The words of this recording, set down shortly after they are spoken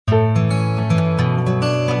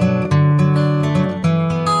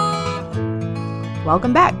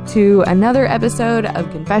Welcome back to another episode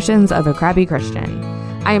of Confessions of a Crappy Christian.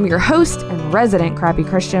 I am your host and resident crappy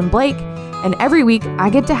Christian, Blake, and every week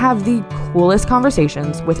I get to have the coolest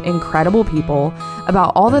conversations with incredible people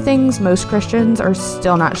about all the things most Christians are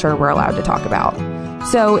still not sure we're allowed to talk about.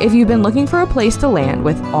 So if you've been looking for a place to land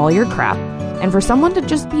with all your crap, and for someone to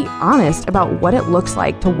just be honest about what it looks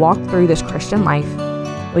like to walk through this Christian life,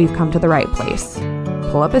 well, you've come to the right place.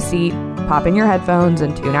 Pull up a seat, pop in your headphones,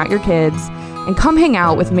 and tune out your kids, and come hang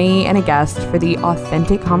out with me and a guest for the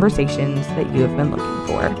authentic conversations that you have been looking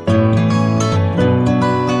for.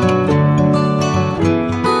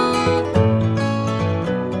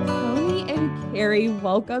 Tony and Carrie,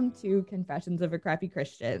 welcome to Confessions of a Crappy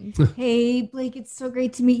Christian. Hey, Blake, it's so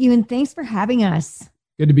great to meet you, and thanks for having us.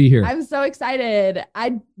 Good to be here. I'm so excited.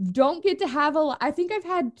 I don't get to have I think I've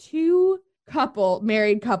had two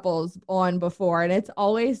married couples on before, and it's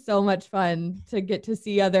always so much fun to get to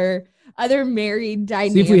see other married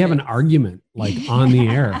dynamics. See if we have an argument like on the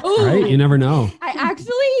air, right? You never know. I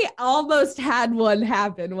actually almost had one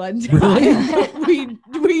happen one time. Really?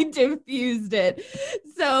 we diffused it.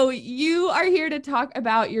 So you are here to talk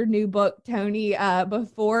about your new book, Tony,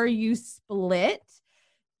 Before You Split.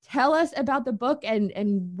 Tell us about the book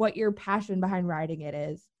and what your passion behind writing it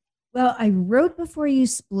is. Well, I wrote Before You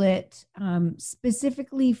Split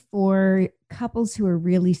specifically for couples who are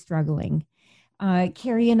really struggling.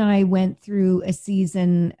 Carrie and I went through a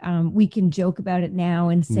season, we can joke about it now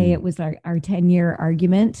and say it was our 10-year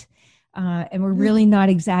argument, and we're really not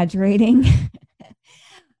exaggerating.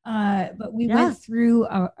 But we went through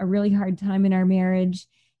a really hard time in our marriage,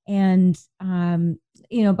 and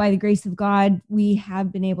by the grace of God, we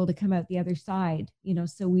have been able to come out the other side,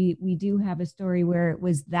 so we do have a story where it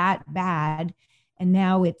was that bad and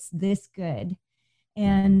now it's this good.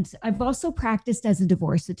 And I've also practiced as a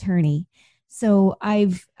divorce attorney. So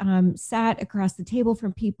I've sat across the table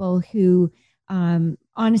from people who,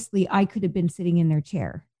 honestly, I could have been sitting in their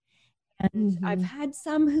chair. And I've had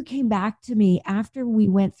some who came back to me after we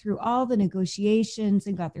went through all the negotiations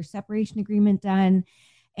and got their separation agreement done.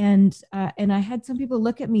 And I had some people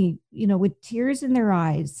look at me, with tears in their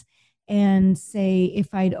eyes and say,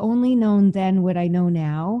 if I'd only known then what I know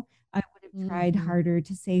now, I would have tried harder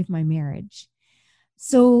to save my marriage.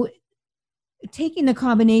 So taking the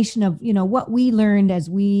combination of, what we learned as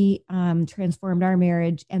we transformed our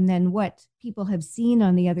marriage and then what people have seen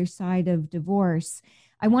on the other side of divorce,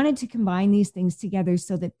 I wanted to combine these things together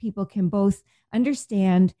so that people can both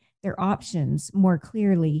understand their options more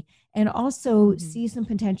clearly and also see some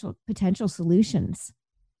potential solutions.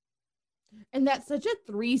 And that's such a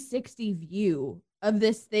 360 view of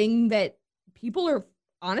this thing that people are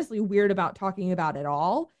honestly weird about talking about at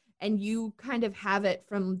all. And you kind of have it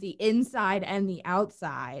from the inside and the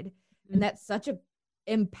outside. And that's such a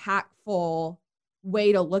impactful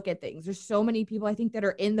way to look at things. There's so many people, I think, that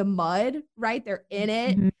are in the mud, right? They're in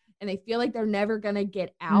it and they feel like they're never going to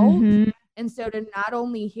get out. And so to not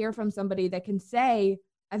only hear from somebody that can say,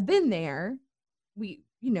 I've been there,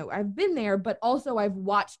 I've been there, but also I've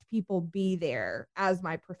watched people be there as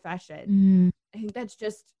my profession. I think that's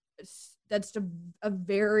just a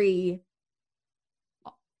very,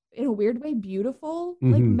 in a weird way, beautiful,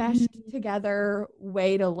 like meshed together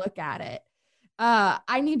way to look at it.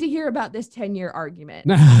 I need to hear about this 10-year argument.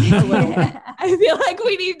 I feel like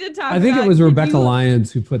we need to talk. I think it was Rebecca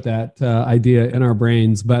Lyons who put that idea in our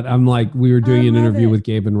brains, but I'm like, we were doing an interview with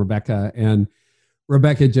Gabe and Rebecca, and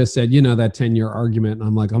Rebecca just said, that 10-year argument. And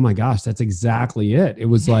I'm like, oh my gosh, that's exactly it. It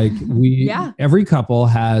was like every couple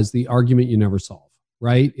has the argument you never solve,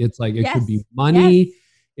 right? It's like, it could be money. Yes.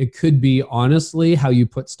 It could be, honestly, how you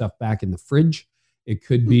put stuff back in the fridge. It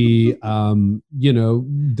could be,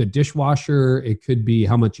 the dishwasher. It could be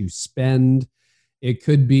how much you spend. It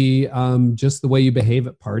could be just the way you behave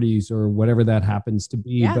at parties or whatever that happens to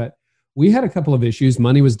be. Yeah. But we had a couple of issues.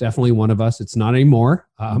 Money was definitely one of us. It's not anymore,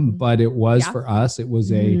 but it was for us. It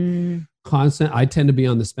was a constant. I tend to be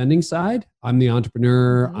on the spending side. I'm the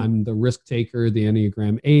entrepreneur. I'm the risk taker, the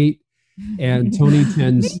Enneagram 8. And Tony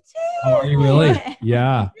tends. Oh, are you really?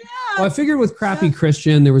 Yeah. Well, I figured with crappy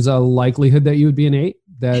Christian, there was a likelihood that you would be an 8.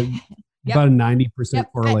 That about a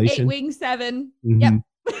 90% correlation. 8 wing 7.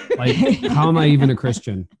 Like, how am I even a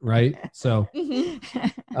Christian? Right. So,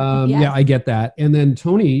 I get that. And then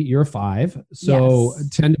Tony, you're a 5. So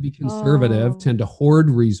tend to be conservative, tend to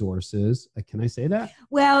hoard resources. Can I say that?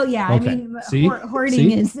 Well, yeah. Okay. I mean,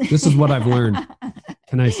 hoarding is. This is what I've learned.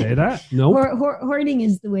 Can I say that? No. Hoarding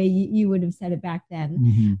is the way you would have said it back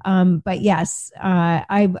then. But yes,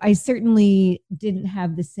 I certainly didn't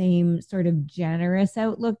have the same sort of generous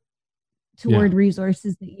outlook toward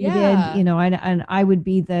resources that you did, you know, and I would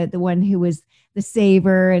be the one who was the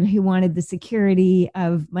saver and who wanted the security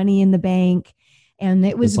of money in the bank. And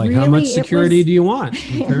it was it's like, really, how much security do you want?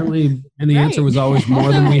 Apparently, and the answer was always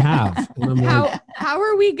more than we have. And I'm how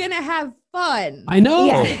are we going to have fun? I know.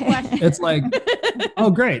 Yeah. It's like,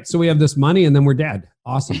 oh, great. So we have this money and then we're dead.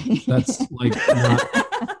 Awesome. That's like,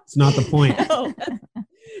 it's not the point. No.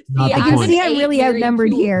 Not I the can point. see I'm really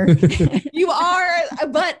outnumbered here. You are,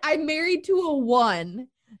 but I'm married to a 1.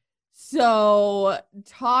 So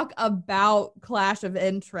talk about clash of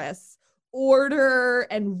interests, order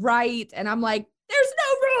and right. And I'm like, there's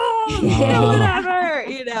no rules, whatever,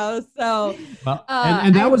 you know. So, well,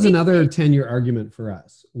 and that was another 10-year argument for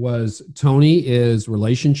us. Was Tony is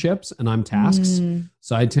relationships and I'm tasks.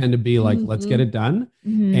 So I tend to be like, let's get it done.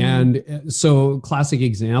 And so, classic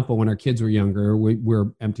example: when our kids were younger,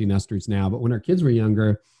 we're empty nesters now, but when our kids were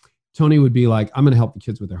younger, Tony would be like, I'm going to help the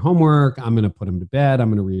kids with their homework. I'm going to put them to bed. I'm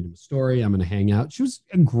going to read them a story. I'm going to hang out. She was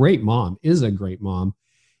a great mom, is a great mom,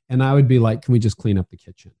 and I would be like, can we just clean up the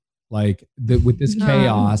kitchen? Like with this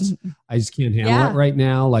chaos, I just can't handle it right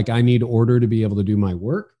now. Like I need order to be able to do my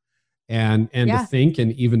work and to think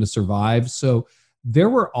and even to survive. So there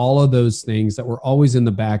were all of those things that were always in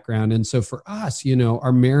the background. And so for us, you know,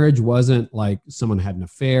 our marriage wasn't like someone had an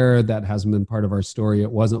affair. That hasn't been part of our story.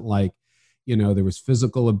 It wasn't like, you know, there was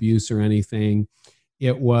physical abuse or anything.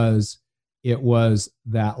 It was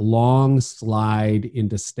that long slide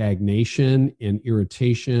into stagnation and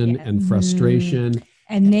irritation and frustration.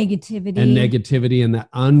 And negativity and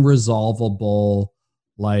that unresolvable,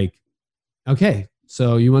 like, okay,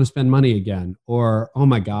 so you want to spend money again, or, oh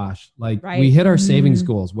my gosh, like we hit our savings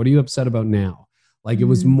goals. What are you upset about now? Like it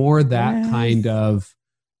was more that kind of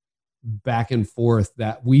back and forth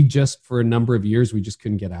that we just, for a number of years, we just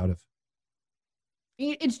couldn't get out of.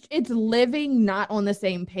 It's living not on the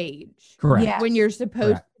same page. Correct. Yeah. When you're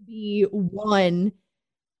supposed to be one.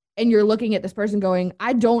 And you're looking at this person going,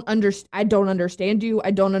 I don't understand you.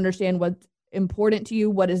 I don't understand what's important to you,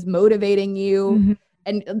 what is motivating you.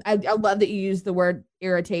 And I love that you use the word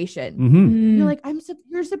irritation. You're like,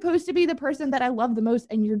 you're supposed to be the person that I love the most,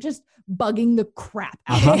 and you're just bugging the crap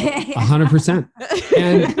out of me. 100%.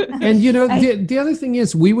 And you know, the other thing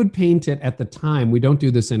is, we would paint it at the time. We don't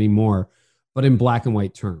do this anymore, but in black and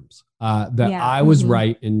white terms. That I was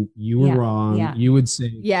right and you were wrong. Yeah. You would say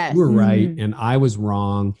you were right and I was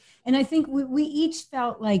wrong. And I think we each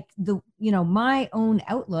felt like my own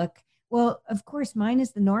outlook. Well, of course, mine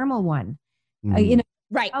is the normal one.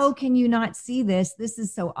 Right. Oh, can you not see this? This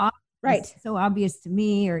is so obvious. Right. So obvious to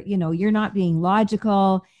me, or, you're not being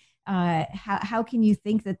logical. How can you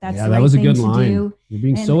think that that's the right was a thing good to line. do? You're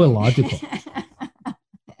being so illogical.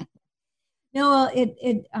 No,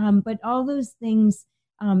 but all those things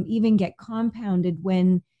even get compounded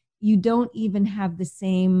when you don't even have the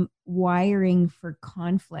same wiring for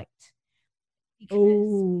conflict.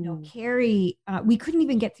 Because, Carrie, we couldn't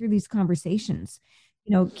even get through these conversations.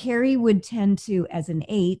 Carrie would tend to, as an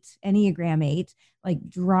 8, Enneagram 8, like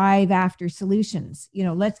drive after solutions.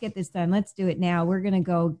 Let's get this done. Let's do it now. We're going to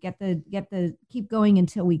go keep going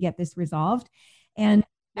until we get this resolved. And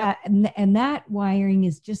that wiring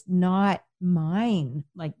is just not mine.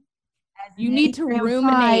 Like, you need to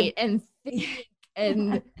ruminate and think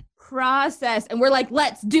and process. And we're like,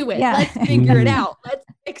 let's do it. Yeah. Let's figure it out. Let's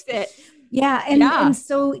fix it. Yeah. And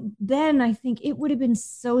so then I think it would have been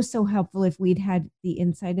so helpful if we'd had the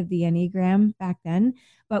insight of the Enneagram back then,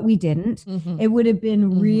 but we didn't. It would have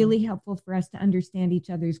been really helpful for us to understand each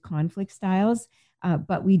other's conflict styles,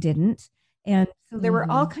 but we didn't. And so there were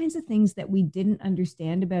all kinds of things that we didn't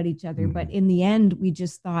understand about each other. But in the end, we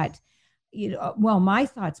just thought, my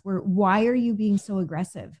thoughts were, why are you being so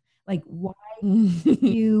aggressive? Like, why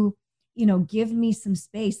you give me some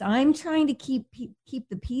space. I'm trying to keep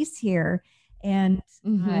the peace here. And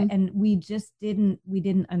we just didn't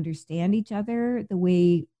understand each other the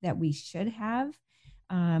way that we should have.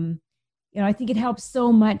 I think it helps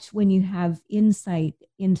so much when you have insight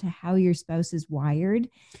into how your spouse is wired,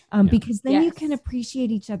 because then you can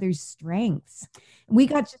appreciate each other's strengths. We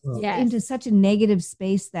got into such a negative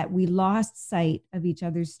space that we lost sight of each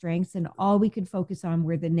other's strengths, and all we could focus on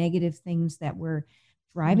were the negative things that were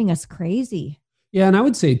driving us crazy. Yeah. And I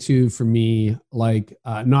would say too, for me, like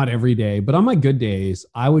not every day, but on my good days,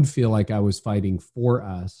 I would feel like I was fighting for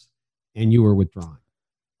us and you were withdrawing.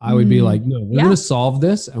 I would be like, no, we're going to solve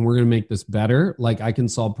this and we're going to make this better. Like I can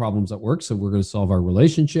solve problems at work. So we're going to solve our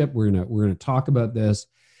relationship. We're going to talk about this.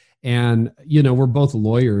 And, we're both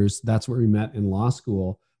lawyers. That's where we met in law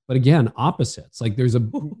school. But again, opposites. Like there's a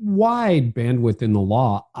wide bandwidth in the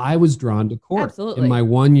law. I was drawn to court Absolutely. in my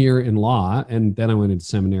 1 year in law, and then I went into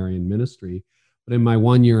seminary and ministry. But in my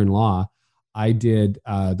 1 year in law, I did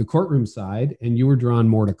the courtroom side, and you were drawn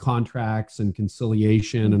more to contracts and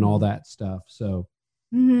conciliation and all that stuff. So,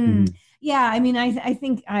 yeah, I mean, I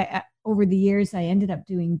think I over the years I ended up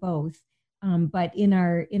doing both. But in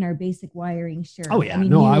our basic wiring, sure. Oh yeah, I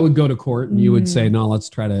mean, I would go to court, and you would say, "No, let's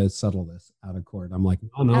try to settle this out of court." I'm like,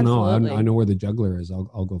 "No, I know where the juggler is.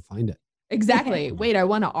 I'll go find it." Exactly. Wait, I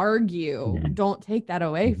want to argue. Don't take that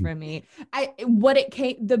away from me.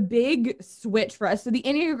 The big switch for us. So the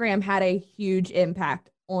Enneagram had a huge impact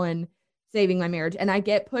on saving my marriage. And I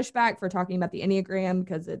get pushback for talking about the Enneagram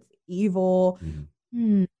because it's evil,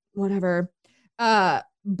 whatever.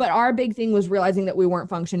 But our big thing was realizing that we weren't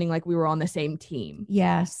functioning like we were on the same team.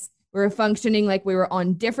 Yes. We were functioning like we were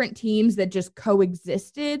on different teams that just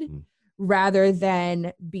coexisted rather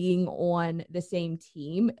than being on the same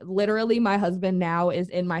team. Literally, my husband now is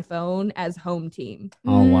in my phone as home team.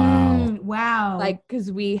 Oh, wow. Wow. Like,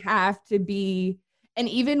 because we have to be, and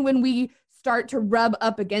even when we start to rub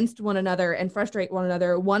up against one another and frustrate one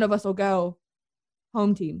another, one of us will go,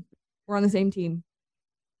 home team. We're on the same team.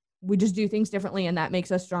 We just do things differently, and that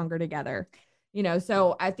makes us stronger together.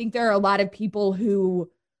 So I think there are a lot of people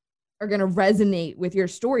who are going to resonate with your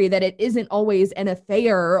story, that it isn't always an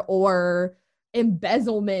affair or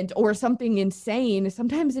embezzlement or something insane.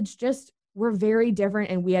 Sometimes it's just we're very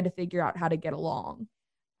different and we had to figure out how to get along.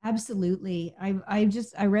 Absolutely. I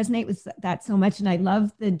resonate with that so much. And I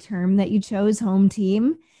love the term that you chose, home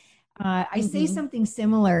team. I say something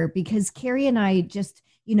similar because Carrie and I just,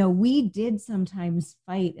 we did sometimes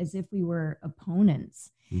fight as if we were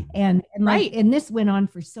opponents. And right. And this went on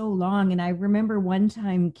for so long. And I remember one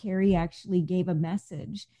time Carrie actually gave a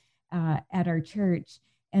message at our church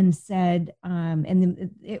and said, and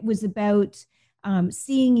it was about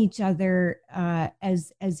seeing each other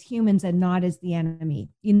as humans and not as the enemy.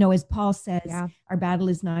 As Paul says, our battle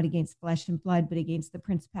is not against flesh and blood, but against the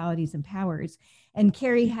principalities and powers. And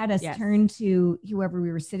Carrie had us turn to whoever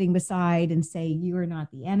we were sitting beside and say, "You are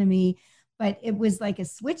not the enemy." But it was like a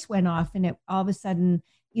switch went off, and it all of a sudden,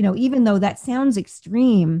 even though that sounds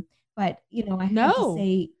extreme, but I had to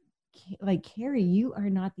say, like, Carrie, you are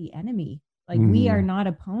not the enemy. Like we are not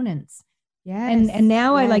opponents. Yes. And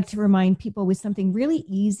now I like to remind people with something really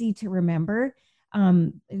easy to remember.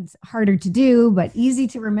 It's harder to do, but easy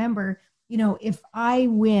to remember. If I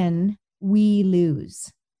win, we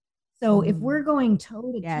lose. So if we're going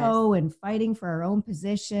toe to toe and fighting for our own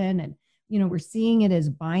position, and we're seeing it as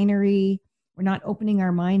binary, we're not opening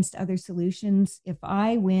our minds to other solutions. If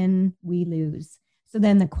I win, we lose. So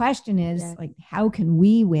then the question is, like, how can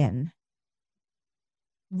we win?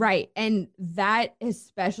 Right. And that,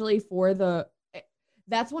 especially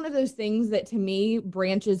that's one of those things that to me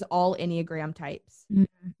branches all Enneagram types.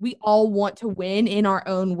 We all want to win in our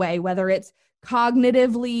own way, whether it's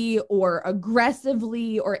cognitively or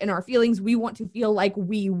aggressively or in our feelings. We want to feel like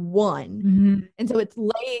we won. And so it's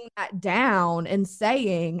laying that down and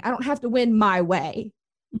saying, I don't have to win my way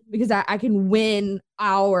because I can win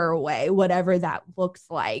our way, whatever that looks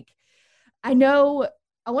like. I want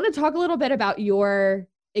to talk a little bit about your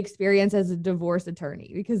experience as a divorce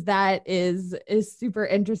attorney, because that is super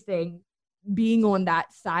interesting, being on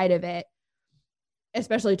that side of it,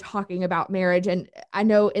 especially talking about marriage. And I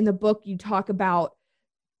know in the book you talk about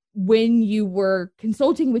when you were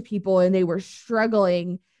consulting with people and they were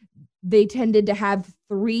struggling, they tended to have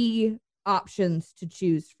 3 options to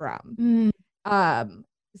choose from.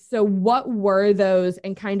 So what were those,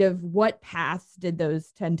 and kind of what paths did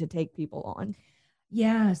those tend to take people on?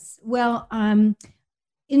 Yes. Well,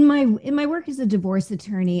 in my work as a divorce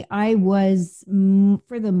attorney, I was,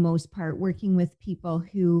 for the most part, working with people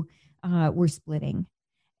who were splitting.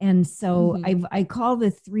 And so I call the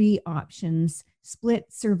 3 options split,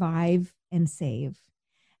 survive, and save.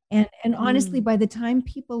 And honestly, by the time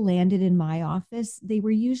people landed in my office, they were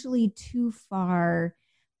usually too far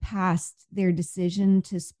past their decision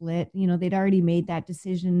to split. They'd already made that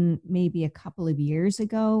decision maybe a couple of years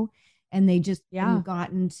ago. And they just hadn't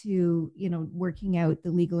gotten to, working out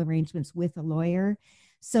the legal arrangements with a lawyer.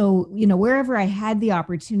 So, wherever I had the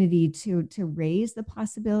opportunity to raise the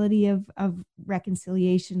possibility of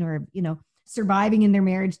reconciliation or, surviving in their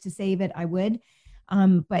marriage to save it, I would.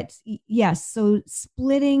 But yes, so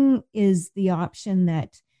splitting is the option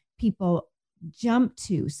that people jump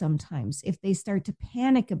to sometimes if they start to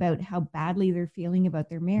panic about how badly they're feeling about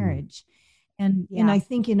their marriage. And I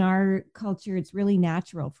think in our culture, it's really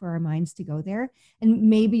natural for our minds to go there. And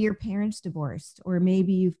maybe your parents divorced, or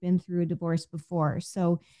maybe you've been through a divorce before.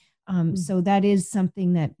 So So that is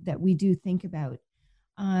something that we do think about.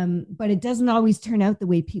 But it doesn't always turn out the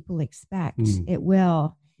way people expect. It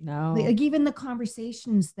will. No. Like even the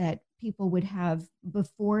conversations that people would have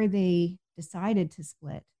before they decided to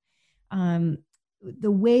split,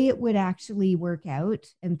 the way it would actually work out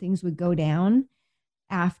and things would go down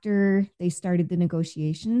after they started the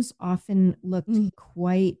negotiations often looked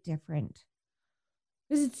quite different.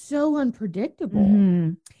 Because it's so unpredictable.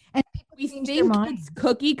 And people We change think their mind. it's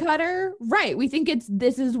cookie cutter. Right. We think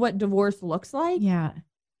this is what divorce looks like. Yeah.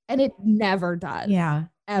 And it never does. Yeah.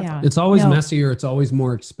 Ever. Yeah. It's always messier. It's always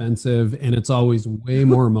more expensive, and it's always way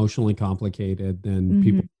more emotionally complicated than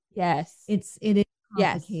people. Yes. It is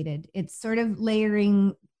complicated. It's sort of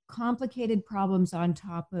layering complicated problems on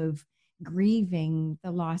top of grieving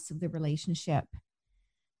the loss of the relationship.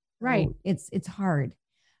 Right. So it's hard.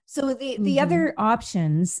 So the other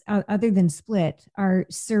options other than split are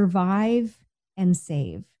survive and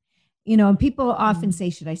save. And people often say,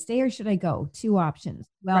 should I stay or should I go? 2 options.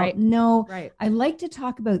 Well, no, I like to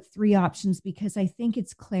talk about 3 options because I think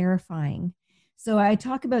it's clarifying. So I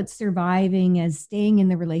talk about surviving as staying in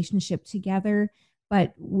the relationship together,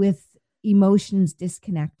 but with emotions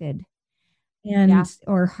disconnected and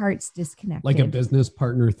or hearts disconnected. Like a business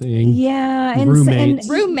partner thing. Yeah. And roommates.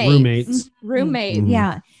 Roommates.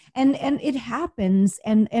 Yeah. And it happens.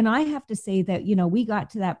 And I have to say that, we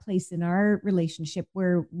got to that place in our relationship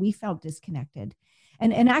where we felt disconnected.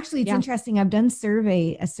 And actually it's interesting. I've done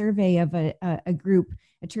a survey of a group,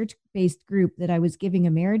 a church-based group that I was giving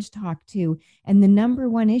a marriage talk to. And the number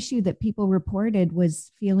one issue that people reported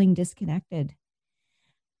was feeling disconnected.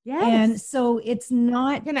 Yes. And so it's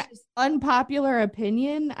not an unpopular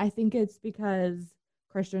opinion. I think it's because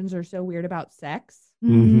Christians are so weird about sex.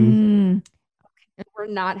 And we're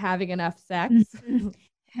not having enough sex.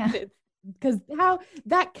 Because how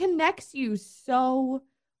that connects you so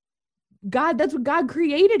that's what God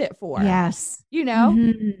created it for. Yes.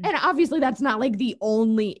 And obviously that's not like the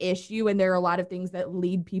only issue. And there are a lot of things that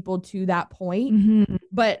lead people to that point.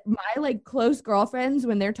 But my close girlfriends,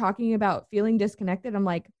 when they're talking about feeling disconnected, I'm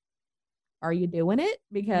like, are you doing it?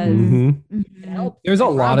 Because it helps. There's a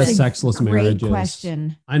lot of sexless marriages. Great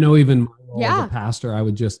question. I know even as a pastor, I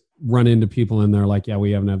would just run into people and they're like, yeah,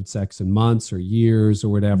 we haven't had sex in months or years or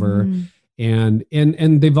whatever. And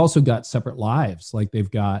they've also got separate lives. Like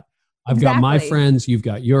I've got my friends, you've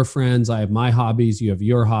got your friends, I have my hobbies, you have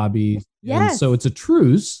your hobbies. And so it's a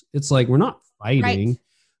truce. It's like, we're not fighting,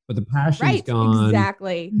 but the passion's gone.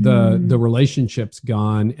 Exactly. The relationship's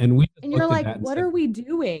gone. And you're like, what are we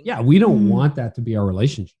doing? Yeah, we don't want that to be our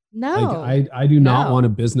relationship. No. I do not want a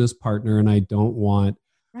business partner, and I don't want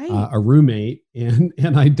a roommate, and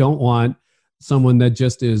I don't want someone that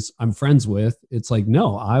just I'm friends with. It's like,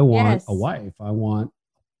 no, I want a wife. I want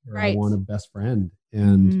a best friend.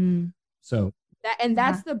 And so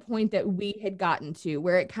that's the point that we had gotten to,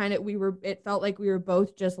 where it felt like we were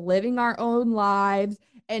both just living our own lives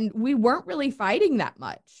and we weren't really fighting that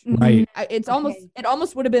much. Right. It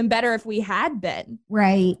almost would have been better if we had been.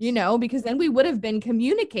 Right. Because then we would have been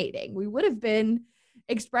communicating. We would have been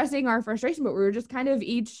expressing our frustration, but we were just kind of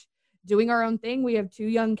each doing our own thing. We have 2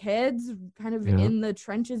 young kids kind of in the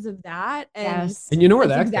trenches of that. And you know where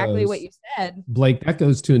that exactly goes, what you said, Blake, that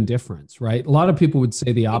goes to indifference, right? A lot of people would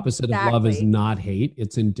say the opposite of love is not hate,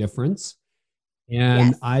 it's indifference.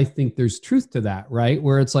 And I think there's truth to that, right?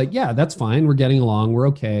 Where it's like, yeah, that's fine. We're getting along. We're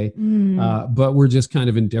okay. But we're just kind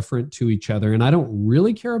of indifferent to each other. And I don't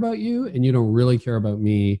really care about you and you don't really care about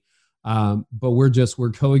me. But we're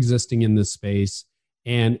coexisting in this space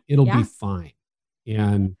and it'll be fine.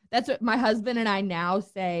 And that's what my husband and I now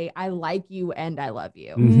say. I like you and I love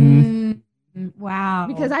you. Wow.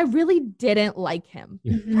 Because I really didn't like him.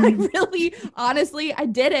 I really, honestly, I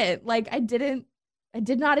didn't. I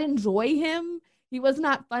did not enjoy him. He was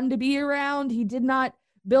not fun to be around. He did not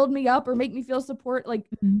build me up or make me feel support.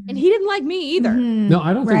 And he didn't like me either. No,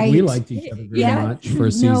 I don't think we liked each other very much for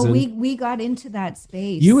a season. No, we got into that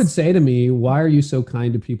space. You would say to me, why are you so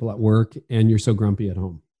kind to people at work and you're so grumpy at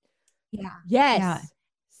home? Yeah. Yes. Yeah.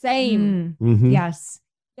 Same. Yes.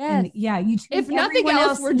 Yes. And you treat if nothing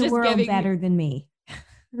else, we're just giving better than me.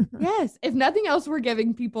 Yes. If nothing else, we're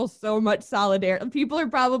giving people so much solidarity. People are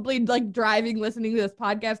probably driving, listening to this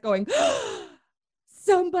podcast going,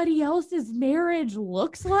 somebody else's marriage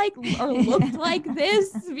looks like or looked like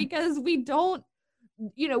this, because we don't,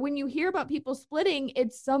 when you hear about people splitting,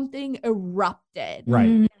 it's something erupted.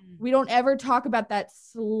 Right. We don't ever talk about that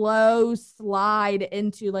slow slide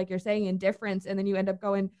into, like you're saying, indifference. And then you end up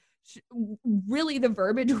going, really the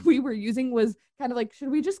verbiage we were using was kind of like,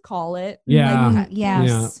 should we just call it? Yeah.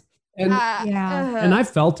 Yes. And Yeah. and I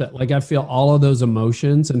felt it. Like I feel all of those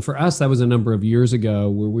emotions. And for us, that was a number of years ago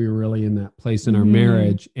where we were really in that place in our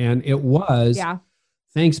marriage. And it was,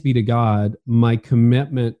 thanks be to God, my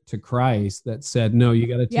commitment to Christ that said, no, you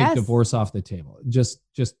got to take divorce off the table. Just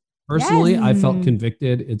personally, I felt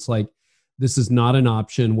convicted. It's like, this is not an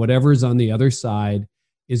option. Whatever's on the other side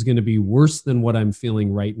is going to be worse than what I'm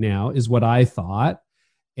feeling right now, is what I thought.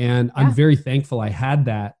 And I'm very thankful I had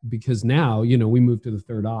that, because now, we moved to the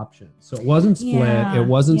third option. So it wasn't split. It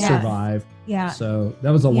wasn't survive. Yeah. So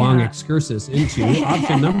that was a long excursus into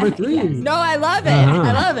option number 3. No, I love it.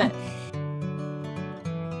 I love it.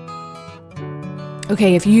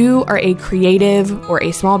 Okay, if you are a creative or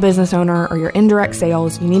a small business owner or you're in direct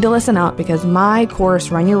sales, you need to listen up, because my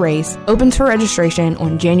course, Run Your Race, opens for registration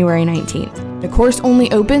on January 19th. The course only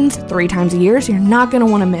opens 3 times a year, so you're not going to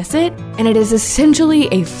want to miss it. And it is essentially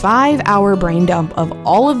a 5-hour brain dump of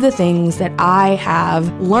all of the things that I have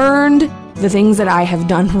learned, the things that I have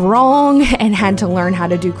done wrong and had to learn how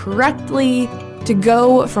to do correctly, to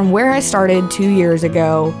go from where I started 2 years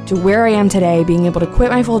ago to where I am today, being able to quit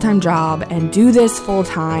my full-time job and do this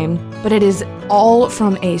full-time. But it is all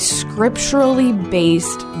from a scripturally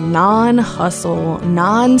based, non-hustle,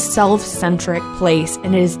 non-self-centric place.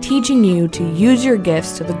 And it is teaching you to use your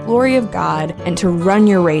gifts to the glory of God and to run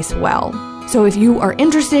your race well. So if you are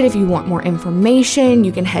interested, if you want more information,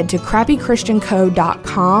 you can head to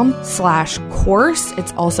crappychristianco.com/course.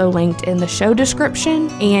 It's also linked in the show description,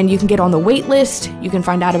 and you can get on the wait list. You can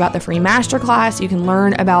find out about the free masterclass. You can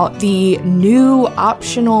learn about the new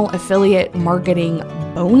optional affiliate marketing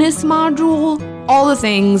bonus module. All the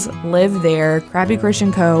things live there,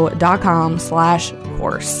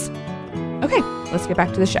 crappychristianco.com/course. Okay, let's get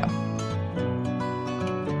back to the show.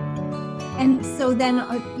 And so then,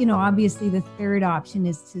 obviously the third option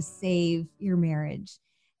is to save your marriage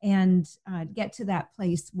and get to that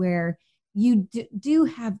place where you do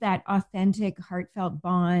have that authentic, heartfelt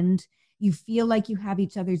bond. You feel like you have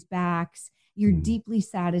each other's backs. You're deeply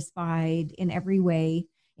satisfied in every way,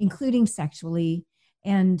 including sexually.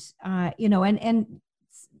 And,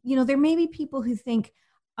 there may be people who think,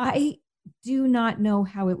 I do not know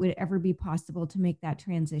how it would ever be possible to make that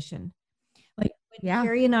transition.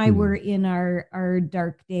 Carrie and I were in our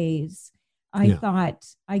dark days. I thought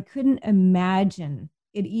I couldn't imagine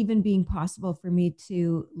it even being possible for me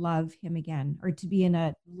to love him again or to be in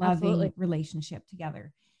a loving relationship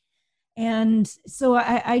together. And so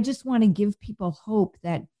I just want to give people hope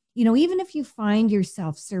that, even if you find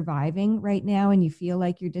yourself surviving right now and you feel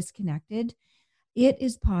like you're disconnected, it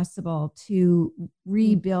is possible to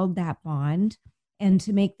rebuild that bond and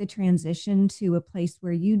to make the transition to a place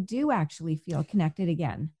where you do actually feel connected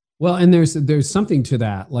again. Well, and there's something to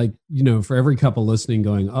that. Like, for every couple listening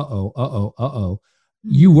going,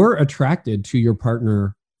 you were attracted to your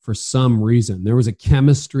partner for some reason. There was a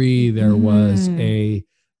chemistry, there was a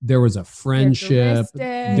friendship,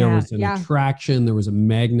 there was an attraction, there was a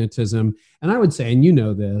magnetism. And I would say, and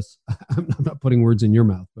this, I'm not putting words in your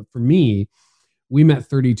mouth, but for me, we met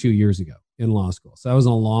 32 years ago in law school. So that was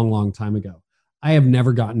a long, long time ago. I have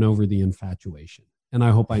never gotten over the infatuation, and I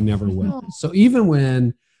hope I never will. So even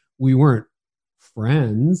when we weren't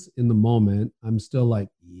friends in the moment, I'm still like,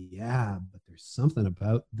 but there's something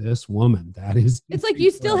about this woman that is. It's like you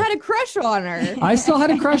still had a crush on her. I still had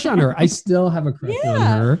a crush on her. I still have a crush on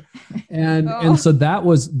her, and so that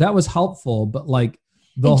was helpful. But like,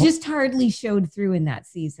 it just hardly showed through in that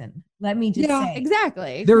season. Let me just say,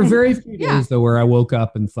 exactly. There were very few days though where I woke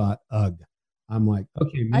up and thought, ugh. I'm like,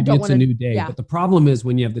 okay, maybe it's a new day. But the problem is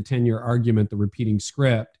when you have the 10-year argument, the repeating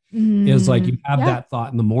script is like you have that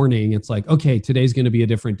thought in the morning. It's like, okay, today's going to be a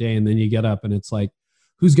different day. And then you get up and it's like,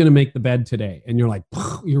 who's going to make the bed today? And you're like,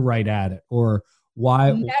 you're right at it. Or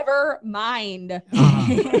why? Never mind.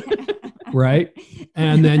 Right.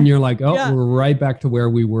 And then you're like, we're right back to where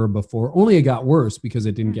we were before. Only it got worse because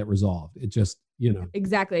it didn't get resolved. It just,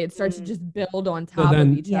 Exactly. It starts to just build on top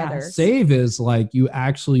of each other. Save is like you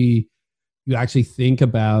actually think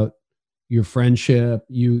about your friendship,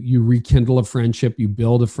 you rekindle a friendship, you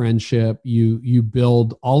build a friendship, you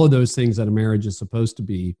build all of those things that a marriage is supposed to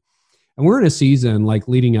be. And we're in a season like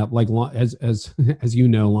leading up, like as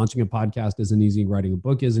launching a podcast isn't easy, writing a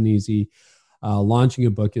book isn't easy, launching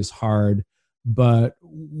a book is hard. But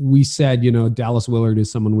we said, Dallas Willard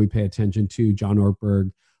is someone we pay attention to, John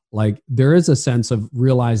Ortberg. Like there is a sense of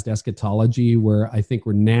realized eschatology where I think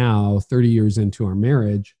we're now 30 years into our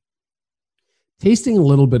marriage, tasting a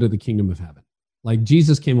little bit of the kingdom of heaven. Like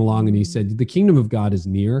Jesus came along and he said, the kingdom of God is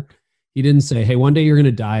near. He didn't say, hey, one day you're going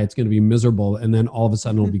to die. It's going to be miserable. And then all of a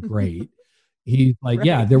sudden it'll be great. He's like, Right.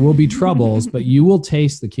 yeah, there will be troubles, but you will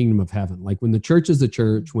taste the kingdom of heaven. Like when the church is the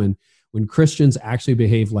church, when Christians actually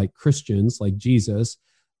behave like Christians, like Jesus,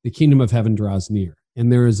 the kingdom of heaven draws near.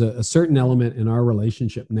 And there is a certain element in our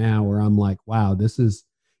relationship now where I'm like, wow, this is,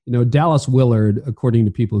 Dallas Willard, according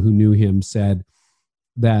to people who knew him, said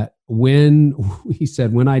that when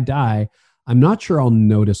I die, I'm not sure I'll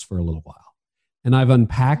notice for a little while. And I've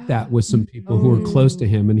unpacked that with some people who are close to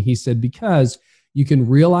him. And he said, because you can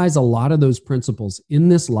realize a lot of those principles in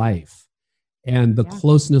this life and the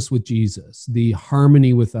closeness with Jesus, the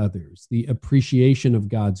harmony with others, the appreciation of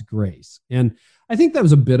God's grace. And I think that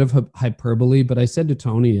was a bit of hyperbole, but I said to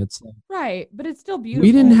Tony, it's like, right. But it's still beautiful.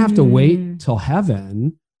 we didn't have to wait till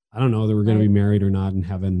heaven. I don't know that we're going to be Right. married or not in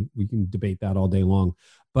heaven. We can debate that all day long.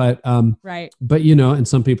 But, Right. but and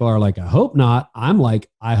some people are like, I hope not. I'm like,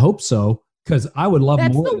 I hope so. Because I would love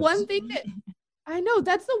That's more. the of this. one thing that I know.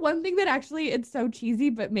 That's the one thing that actually, it's so cheesy,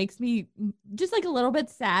 but makes me just like a little bit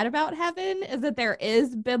sad about heaven is that there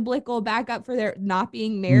is biblical backup for there not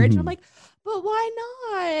being marriage. And I'm Mhm. like, but why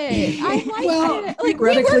not? I like Well, it. Like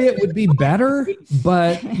theoretically, it would be better,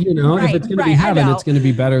 but if Right, it's going to be right, I heaven, know. it's going to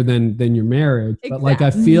be better than your marriage. But like, I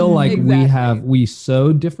Exactly. feel like Exactly. we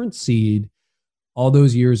sowed different seed all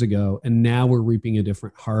those years ago, and now we're reaping a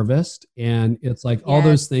different harvest. And it's like all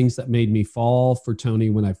those Yes. things that made me fall for Tony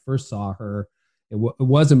when I first saw her. It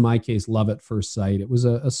was in my case love at first sight. It was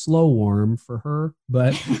a slow warm for her,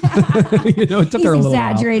 but it took He's her a little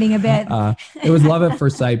exaggerating a bit. while. It was love at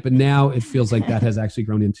first sight, but now it feels like that has actually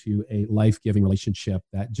grown into a life-giving relationship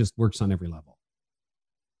that just works on every level.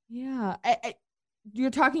 Yeah. You were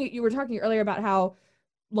talking earlier about how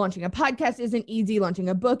launching a podcast isn't easy, launching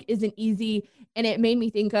a book isn't easy. And it made me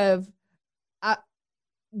think of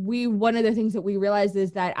one of the things that we realized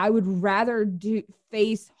is that I would rather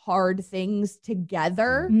face hard things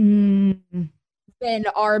together than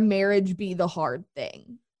our marriage be the hard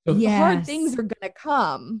thing. So- The hard Yes. things are going to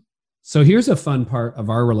come. So here's a fun part of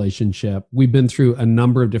our relationship. We've been through a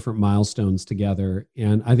number of different milestones together.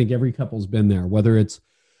 And I think every couple's been there, whether it's,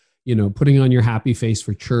 putting on your happy face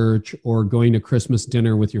for church or going to Christmas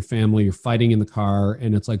dinner with your family, you're fighting in the car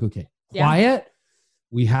and it's like, okay, Yeah. quiet.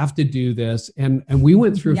 We have to do this. And we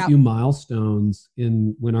went through a Yep. few milestones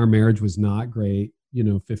when our marriage was not great,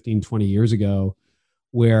 15, 20 years ago,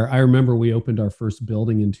 where I remember we opened our first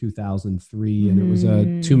building in 2003 and it was a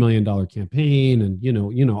 $2 million campaign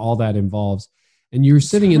and, all that involves. And you're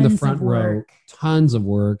sitting in the Tons of front row, work. tons of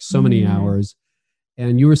work, so many hours.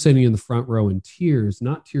 And you were sitting in the front row in tears,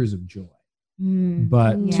 not tears of joy,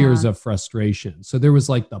 but Yeah. tears of frustration. So there was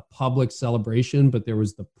like the public celebration, but there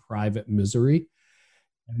was the private misery.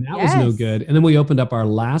 And that was no Yes. good. And then we opened up our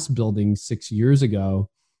last building 6 years ago,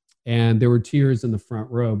 and there were tears in the front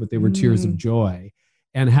row, but they were tears of joy.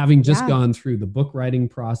 And having just Yeah. gone through the book writing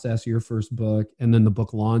process, your first book, and then the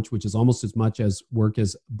book launch, which is almost as much as work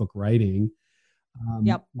as book writing.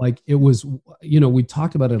 Yep. Like it was, we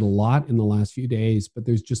talked about it a lot in the last few days, but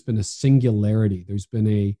there's just been a singularity. There's been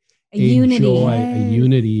a unity. joy, a Yes.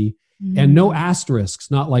 unity, and no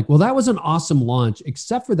asterisks. Not like, well, that was an awesome launch,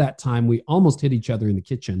 except for that time we almost hit each other in the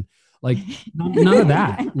kitchen. Like none of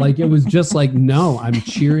that. Like it was just like, no, I'm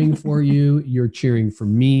cheering for you. You're cheering for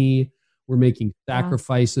me. We're making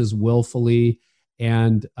sacrifices willfully.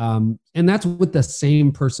 And that's with the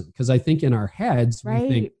same person. Because I think in our heads, we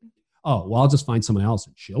think, Right. oh, well, I'll just find someone else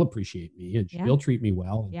and she'll appreciate me and Yeah. she'll treat me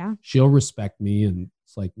well. And Yeah. she'll respect me. And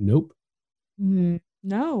it's like, nope.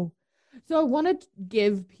 No. So I want to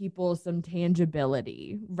give people some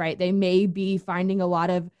tangibility, right? They may be finding a lot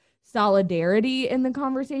of solidarity in the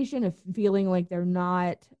conversation of feeling like they're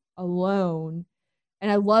not alone.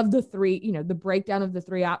 And I love the breakdown of the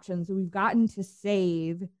three options we've gotten to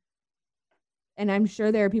save. And I'm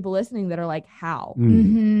sure there are people listening that are like, how?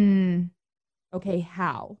 Okay,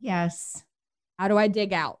 how? Yes. How do I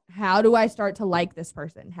dig out? How do I start to like this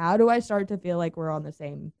person? How do I start to feel like we're on the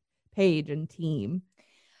same page and team?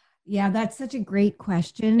 Yeah, that's such a great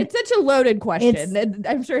question. It's such a loaded question. And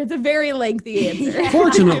I'm sure it's a very lengthy answer. Yeah.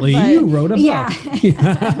 Fortunately, But- you wrote a Yeah.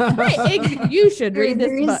 book. Right, you should read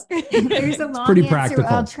this book. There's a long pretty answer. practical.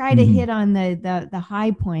 I'll try to Mhm. hit on the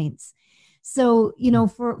high points. So,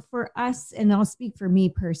 for us, and I'll speak for me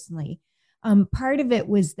personally, part of it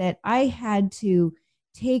was that I had to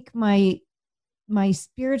take my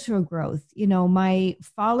spiritual growth, my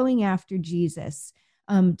following after Jesus,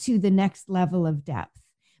 to the next level of depth.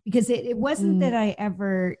 Because it wasn't that I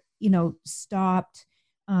ever, stopped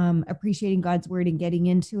appreciating God's word and getting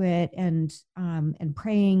into it and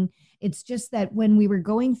praying. It's just that when we were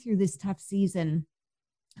going through this tough season,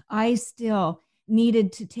 I still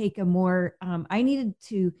needed to take I needed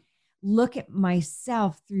to look at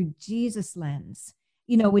myself through Jesus lens,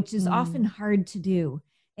 which is often hard to do.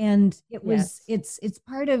 And it's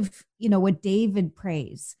part of, what David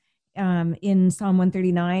prays. In Psalm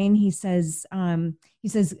 139, he says,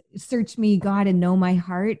 search me, God, and know my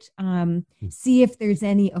heart. See if there's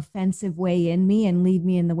any offensive way in me and lead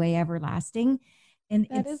me in the way everlasting. And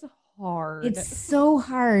that is hard. It's so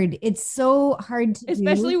hard. It's so hard to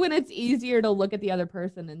especially do. When it's easier to look at the other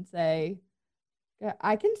person and say, yeah,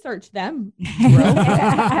 I can search them.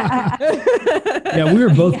 Yeah, we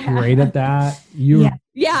were both great at that. You were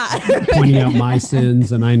pointing out my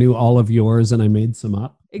sins, and I knew all of yours, and I made some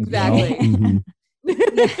up. Exactly.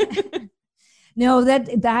 No,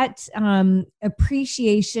 that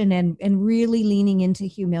appreciation and really leaning into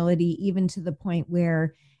humility, even to the point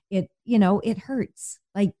where it hurts.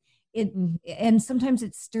 Like it, and sometimes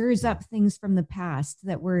it stirs up things from the past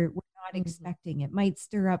that we're not expecting. It might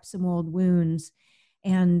stir up some old wounds.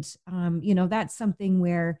 And, that's something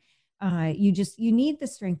where you need the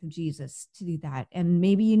strength of Jesus to do that. And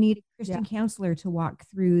maybe you need a Christian counselor to walk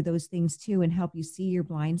through those things too and help you see your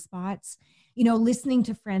blind spots. Listening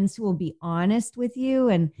to friends who will be honest with you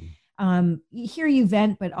and hear you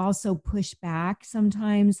vent, but also push back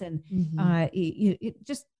sometimes. And it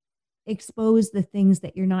just expose the things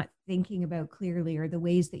that you're not thinking about clearly, or the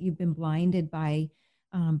ways that you've been blinded by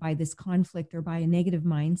this conflict or by a negative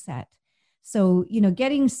mindset. So,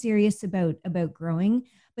 getting serious about growing.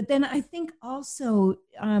 But then I think also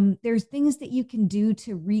there's things that you can do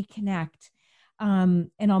to reconnect. And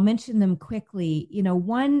I'll mention them quickly.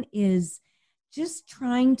 One is just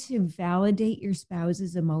trying to validate your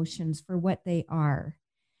spouse's emotions for what they are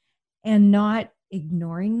and not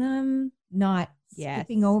ignoring them, not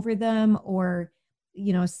skipping over them. Or,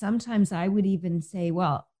 sometimes I would even say,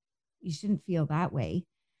 well, you shouldn't feel that way.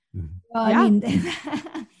 Well, I mean,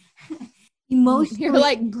 emotionally, you're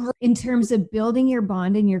like, in terms of building your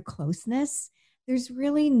bond and your closeness, there's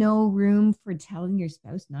really no room for telling your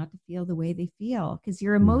spouse not to feel the way they feel, because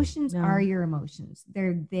your emotions are your emotions.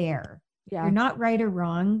 They're there. Yeah. They're not right or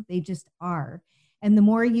wrong. They just are. And the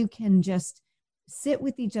more you can just sit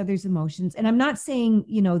with each other's emotions, and I'm not saying,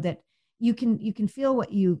 that you can feel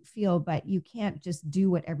what you feel, but you can't just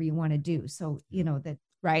do whatever you want to do. So, that,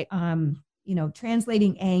 right.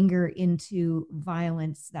 Translating anger into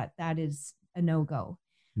violence, that is a no-go.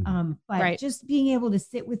 But just being able to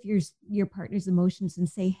sit with your partner's emotions and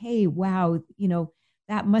say, hey, wow,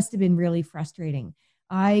 that must have been really frustrating.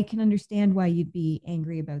 I can understand why you'd be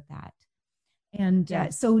angry about that.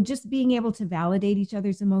 And so just being able to validate each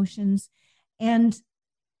other's emotions, and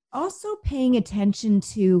also paying attention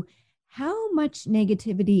to how much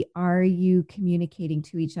negativity are you communicating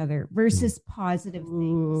to each other versus positive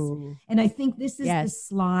things. And I think this is the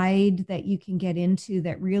slide that you can get into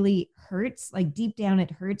that really hurts. Like deep down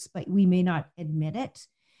it hurts, but we may not admit it.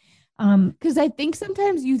 Because I think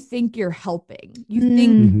sometimes you think you're helping. You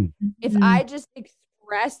think if I just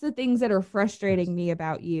express the things that are frustrating me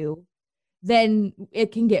about you, then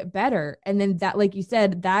it can get better. And then that, like you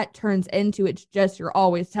said, that turns into, it's just, you're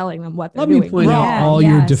always telling them what they're doing. Let me point out all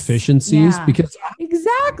your deficiencies because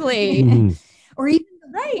exactly. Or even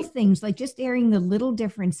the little things, like just airing the little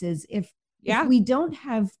differences. If we don't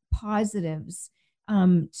have positives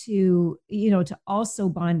to also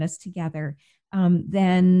bond us together,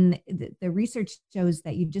 then the research shows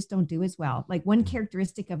that you just don't do as well. Like one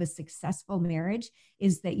characteristic of a successful marriage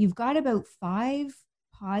is that you've got about 5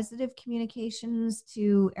 positive communications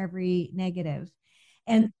to every negative.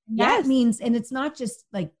 And that means, and it's not just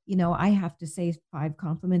like, I have to say 5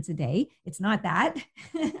 compliments a day. It's not that.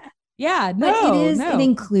 It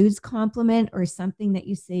includes compliment or something that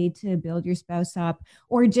you say to build your spouse up,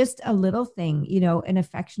 or just a little thing, an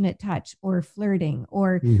affectionate touch, or flirting,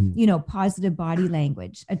 or, positive body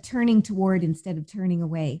language, a turning toward instead of turning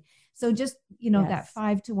away. So just, that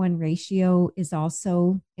 5-to-1 ratio is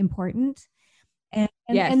also important.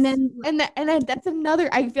 And then that's another,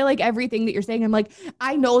 I feel like everything that you're saying, I'm like,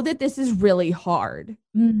 I know that this is really hard.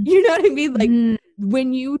 You know what I mean? Like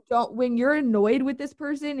when you're annoyed with this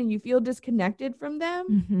person and you feel disconnected from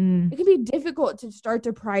them, it can be difficult to start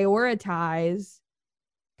to prioritize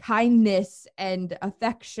kindness and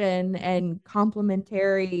affection and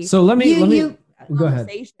complimentary. So let me go ahead.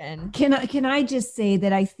 Can I just say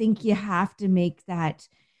that I think you have to make that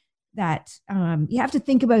you have to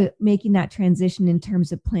think about making that transition in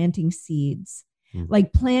terms of planting seeds.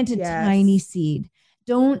 Like plant a tiny seed.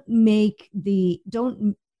 Don't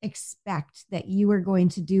expect that you are going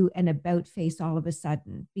to do an about face all of a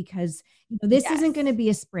sudden, because this isn't going to be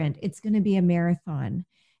a sprint. It's going to be a marathon.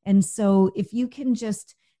 And so if you can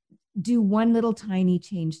just do one little tiny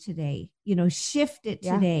change today, shift it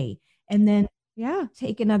today, and then Yeah.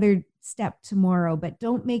 take another step tomorrow, but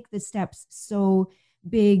don't make the steps so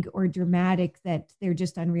big or dramatic that they're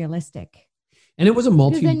just unrealistic. And it was a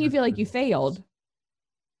Because then you feel like you failed.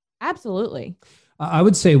 Absolutely. I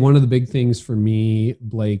would say one of the big things for me,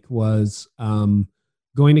 Blake, was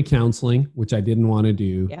going to counseling, which I didn't want to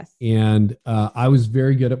do. Yes. And I was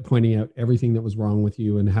very good at pointing out everything that was wrong with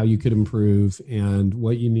you and how you could improve and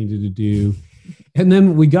what you needed to do. And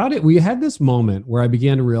then we had this moment where I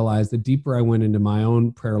began to realize the deeper I went into my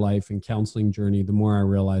own prayer life and counseling journey, the more I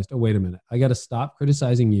realized, oh, wait a minute, I got to stop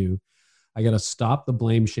criticizing you. I got to stop the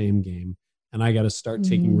blame shame game, and I got to start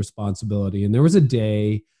taking responsibility. And there was a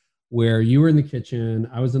day where you were in the kitchen,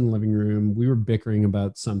 I was in the living room, we were bickering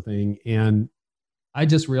about something, and I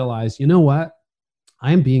just realized, you know what?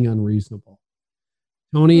 I am being unreasonable.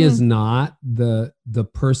 Toni is not the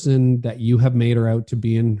person that you have made her out to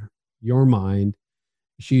be in your mind.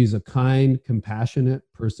 She's a kind, compassionate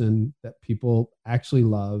person that people actually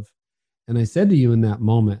love. And I said to you in that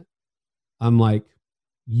moment, I'm like,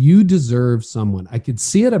 you deserve someone. I could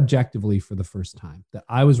see it objectively for the first time that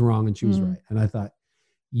I was wrong and she was right. And I thought,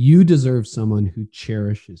 you deserve someone who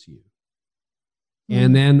cherishes you.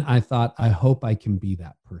 And then I thought, I hope I can be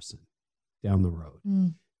that person down the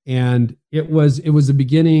road. And it was a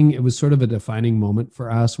beginning. It was sort of a defining moment for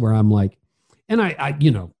us where I'm like, and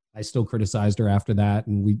I still criticized her after that.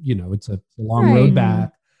 And we, it's a long road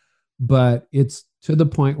back, but it's to the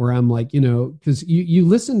point where I'm like, because you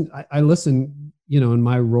listen, I listen, in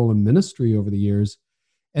my role in ministry over the years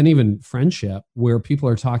and even friendship where people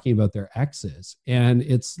are talking about their exes and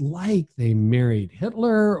it's like they married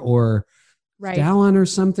Hitler or Stalin or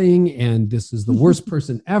something. And this is the worst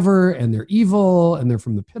person ever. And they're evil and they're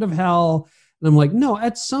from the pit of hell. And I'm like, no,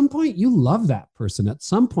 at some point you love that person. At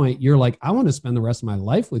some point you're like, I want to spend the rest of my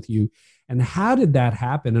life with you. And how did that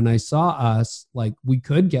happen? And I saw us like we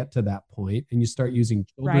could get to that point and you start using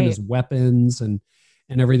children as weapons and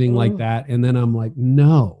everything like that. And then I'm like,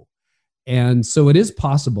 no. And so it is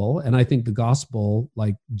possible. And I think the gospel,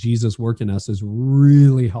 like Jesus work in us, is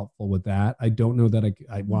really helpful with that. I don't know that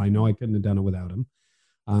I know I couldn't have done it without him.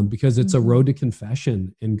 Because it's a road to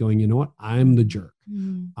confession and going, you know what? I'm the jerk.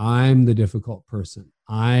 I'm the difficult person.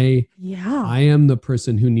 I am the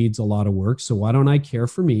person who needs a lot of work. So why don't I care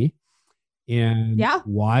for me? And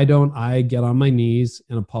why don't I get on my knees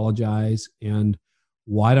and apologize? And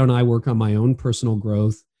why don't I work on my own personal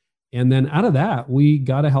growth? And then out of that, we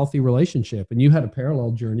got a healthy relationship. And you had a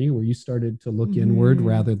parallel journey where you started to look inward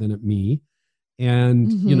rather than at me.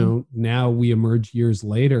 And, now we emerge years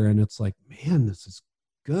later and it's like, man, this is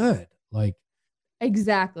good. Like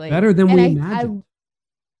exactly better than we imagined.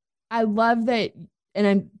 I love that. And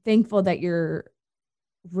I'm thankful that you're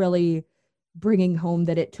really bringing home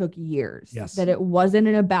that it took years, that it wasn't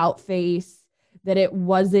an about face, that it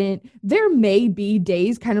wasn't, there may be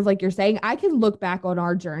days kind of like you're saying, I can look back on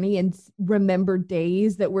our journey and remember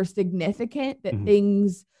days that were significant, that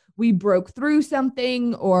things, we broke through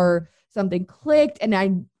something or something clicked.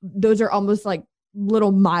 And those are almost like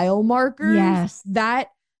little mile markers. Yes. That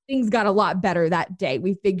things got a lot better that day.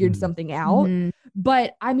 We figured something out.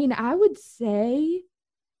 But I mean, I would say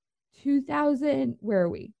 2000, where are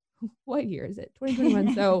we? What year is it?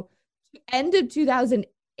 2021. So end of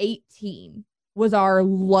 2018 was our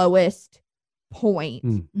lowest point.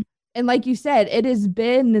 And like you said, it has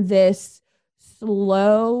been this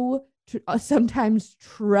slow, sometimes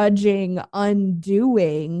trudging,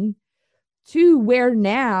 undoing to where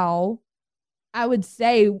now I would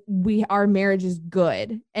say our marriage is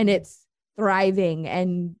good and it's thriving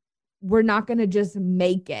and we're not going to just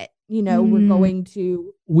make it, we're going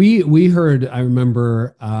to. We heard, I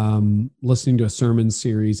remember listening to a sermon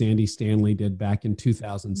series Andy Stanley did back in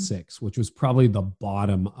 2006, which was probably the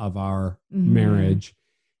bottom of our marriage.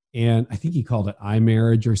 And I think he called it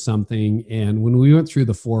iMarriage or something. And when we went through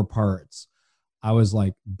the 4 parts, I was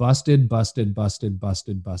like, busted.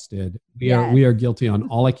 We are guilty on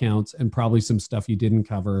all accounts and probably some stuff you didn't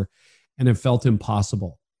cover. And it felt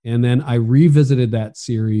impossible. And then I revisited that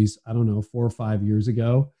series, I don't know, 4 or 5 years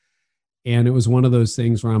ago. And it was one of those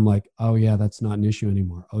things where I'm like, oh yeah, that's not an issue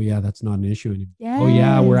anymore. Oh yeah, that's not an issue anymore. Yes. Oh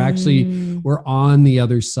yeah, we're on the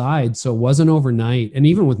other side. So it wasn't overnight. And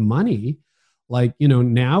even with money, like,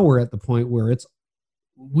 now we're at the point where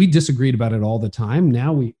we disagreed about it all the time.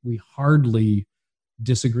 Now we hardly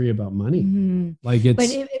disagree about money. Like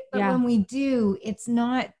it's, but when we do, it's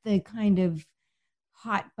not the kind of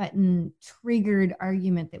hot button triggered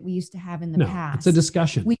argument that we used to have in the past. It's a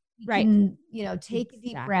discussion. We can, take a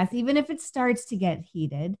deep breath, even if it starts to get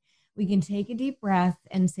heated. We can take a deep breath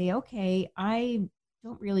and say, okay, I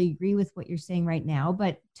don't really agree with what you're saying right now,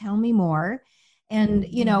 but tell me more. And,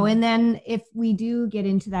 you know, and then if we do get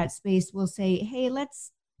into that space, we'll say, hey,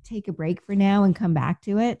 let's take a break for now and come back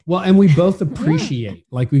to it. Well, and we both appreciate,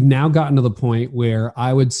 like we've now gotten to the point where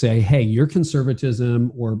I would say, hey, your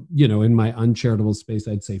conservatism, or, you know, in my uncharitable space,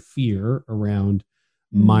 I'd say fear around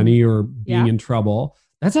money or being in trouble.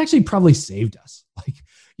 That's actually probably saved us. Like,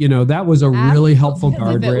 you know, that was a really helpful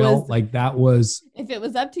guardrail. Like that was, if it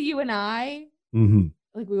was up to you and I,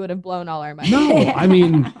 like we would have blown all our money. No, I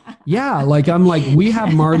mean, yeah, like I'm like, we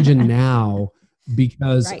have margin now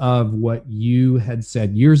because of what you had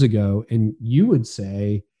said years ago. And you would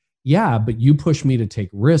say, yeah, but you pushed me to take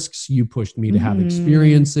risks. You pushed me to have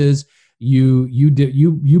experiences.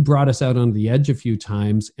 You brought us out on the edge a few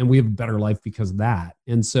times, and we have a better life because of that.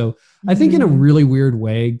 And so I think in a really weird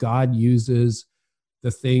way, God uses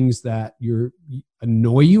the things that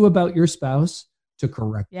annoy you about your spouse to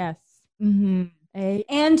correct. Yes.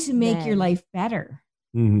 And to make your life better.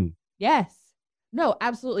 Yes. No,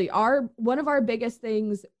 absolutely. One of our biggest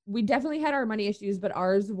things, we definitely had our money issues, but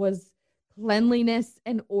ours was cleanliness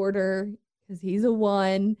and order, because he's a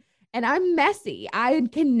one. And I'm messy. I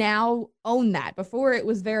can now own that. Before it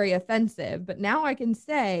was very offensive, but now I can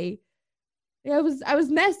say, yeah, I was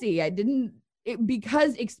messy.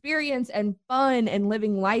 Because experience and fun and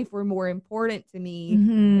living life were more important to me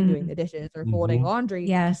than doing the dishes or folding laundry.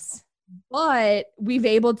 Yes. But we've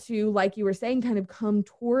able to, like you were saying, kind of come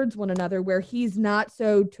towards one another where he's not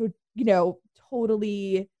so,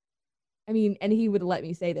 totally, I mean, and he would let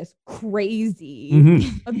me say this,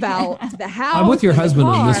 crazy about the house. I'm with your husband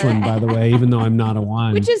on this one, by the way, even though I'm not a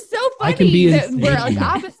one. Which is so funny. I can be that we're like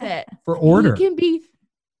opposite. For order. He can be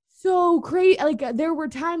so crazy. Like there were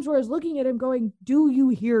times where I was looking at him going, do you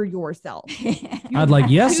hear yourself? I'd like,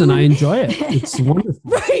 yes, and I enjoy it. It's wonderful.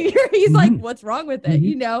 Right. He's like, what's wrong with it?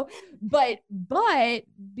 You know, but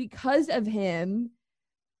because of him,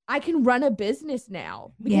 I can run a business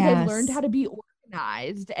now because I've learned how to be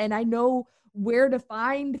organized, and I know where to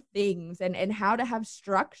find things and how to have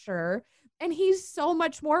structure. And he's so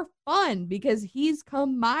much more fun because he's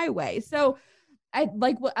come my way. So I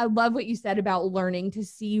love what you said about learning to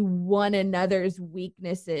see one another's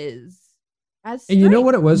weaknesses as strengths. And you know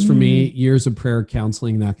what it was for me? Years of prayer,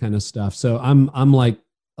 counseling, that kind of stuff. So I'm like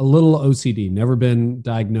a little OCD, never been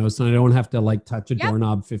diagnosed, and I don't have to like touch a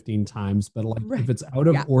doorknob 15 times, but like if it's out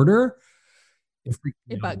of order,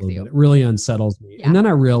 it bugs you. It really unsettles me. And then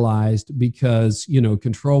I realized, because, you know,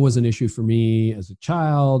 control was an issue for me as a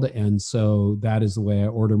child. And so that is the way I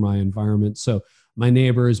order my environment. So my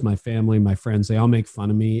neighbors, my family, my friends, they all make fun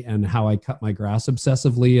of me and how I cut my grass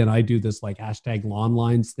obsessively. And I do this like hashtag lawn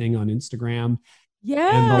lines thing on Instagram.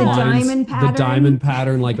 Yeah. And the diamond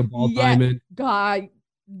pattern, like a ball diamond. God.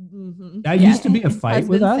 That used to be a fight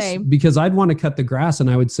with us because I'd want to cut the grass and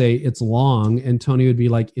I would say it's long. And Tony would be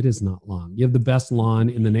like, it is not long. You have the best lawn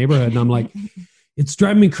in the neighborhood. And I'm like, it's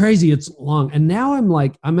driving me crazy. It's long. And now I'm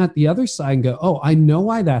like, I'm at the other side and go, oh, I know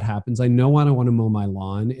why that happens. I know why I want to mow my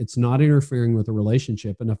lawn. It's not interfering with a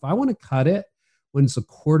relationship. And if I want to cut it when it's a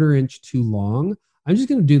 1/4 inch too long, I'm just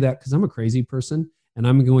going to do that because I'm a crazy person and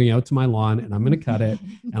I'm going out to my lawn and I'm going to cut it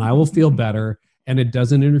and I will feel better and it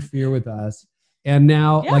doesn't interfere with us. And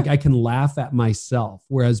now like I can laugh at myself.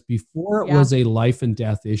 Whereas before it was a life and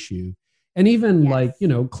death issue. And even like, you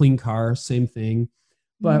know, clean car, same thing.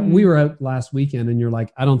 But we were out last weekend and you're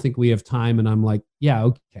like, I don't think we have time. And I'm like, yeah,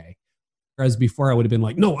 okay. Whereas before I would have been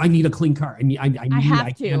like, no, I need a clean car.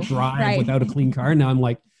 I can't drive without a clean car. Now I'm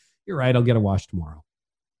like, you're right. I'll get a wash tomorrow.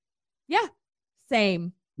 Yeah.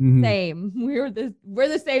 Same. Same. We're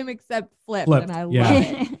the same except flipped. And I love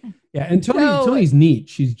it. Yeah. And Tony's neat.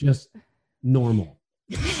 She's just normal.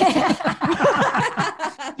 She's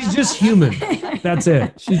just human. That's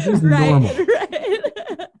it. She's just normal.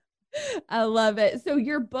 Right. I love it. So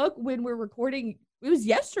your book, when we're recording, it was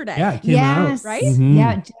yesterday. Yeah, it came out. Right?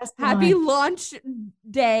 Yeah, just happy launch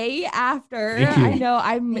day after. I know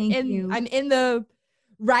I'm in the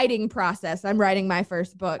writing process. I'm writing my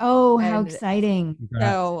first book. Oh, how exciting.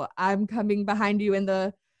 So I'm coming behind you in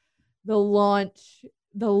the launch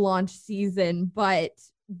season. But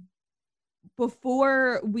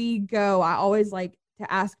before we go, I always like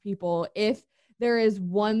to ask people if there is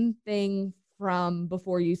one thing from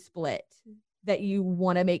before you split that you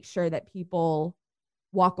want to make sure that people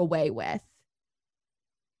walk away with.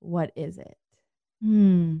 What is it?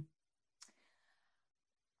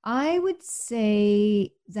 I would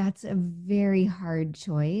say that's a very hard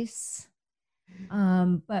choice.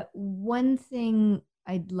 But one thing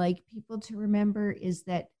I'd like people to remember is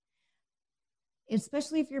that,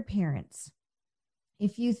 especially if you're parents,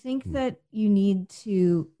 if you think that you need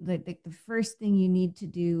to, the first thing you need to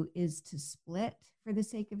do is to split for the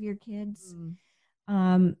sake of your kids,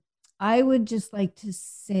 I would just like to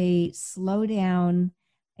say, slow down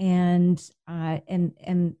and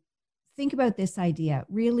think about this idea.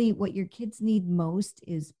 Really, what your kids need most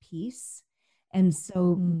is peace. And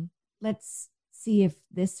so let's see if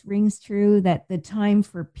this rings true, that the time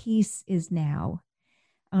for peace is now.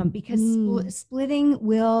 Because splitting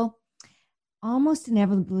will almost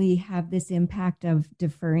inevitably have this impact of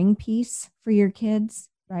deferring peace for your kids.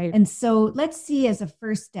 Right. And so let's see, as a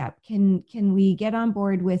first step, can we get on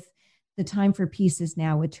board with the time for peace is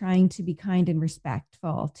now, with trying to be kind and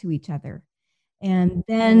respectful to each other. And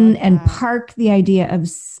then, and park the idea of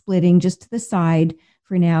splitting just to the side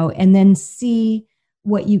for now, and then see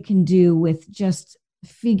what you can do with just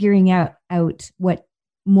figuring out what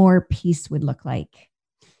more peace would look like.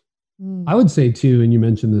 I would say too, and you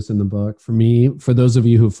mentioned this in the book, for me, for those of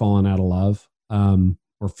you who've fallen out of love,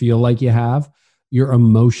 or feel like you have, your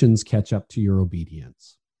emotions catch up to your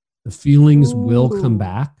obedience. The feelings will come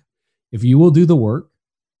back. If you will do the work,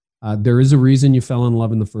 there is a reason you fell in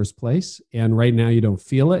love in the first place. And right now you don't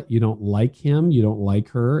feel it. You don't like him. You don't like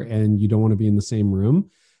her, and you don't want to be in the same room.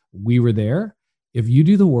 We were there. If you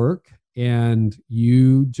do the work and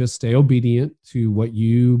you just stay obedient to what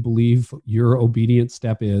you believe your obedient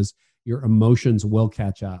step is, your emotions will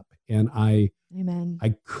catch up. And I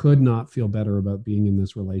could not feel better about being in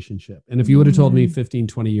this relationship. And if you would have told me 15,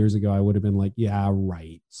 20 years ago, I would have been like, yeah,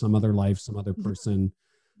 right. Some other life, some other person,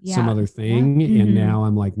 some other thing. And now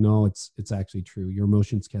I'm like, no, it's actually true. Your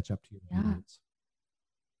emotions catch up to your obedience.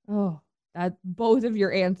 Oh, that both of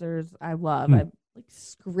your answers I love. I'm like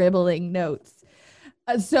scribbling notes.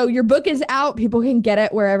 So your book is out. People can get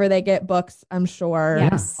it wherever they get books, I'm sure.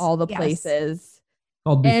 Yes. All the places.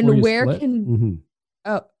 And where can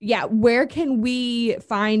where can we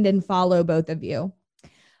find and follow both of you?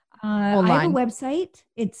 I have a website.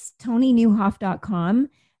 It's TonyNewhoff.com.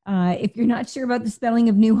 If you're not sure about the spelling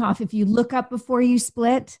of Newhoff, if you look up before you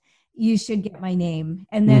split, you should get my name.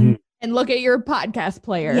 And then and look at your podcast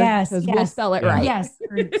player. Yes. We'll spell it right. Yes.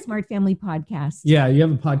 For Smart Family Podcast. Yeah. You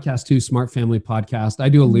have a podcast too, Smart Family Podcast. I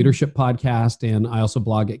do a leadership podcast, and I also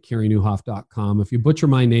blog at CarrieNewhoff.com. If you butcher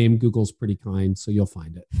my name, Google's pretty kind, so you'll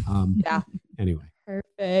find it. Anyway.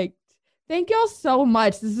 Perfect. Thank y'all so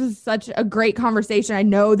much. This is such a great conversation. I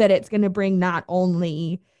know that it's going to bring not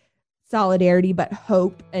only solidarity, but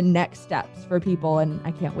hope and next steps for people. And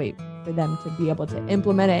I can't wait for them to be able to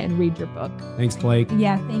implement it and read your book. Thanks, Blake.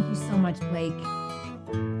 Yeah, thank you so much, Blake.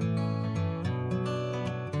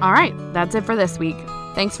 All right, that's it for this week.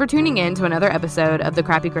 Thanks for tuning in to another episode of the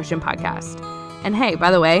Crappy Christian Podcast. And hey, by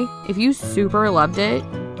the way, if you super loved it,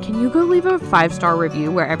 can you go leave a 5-star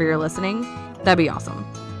review wherever you're listening? That'd be awesome.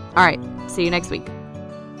 All right, see you next week.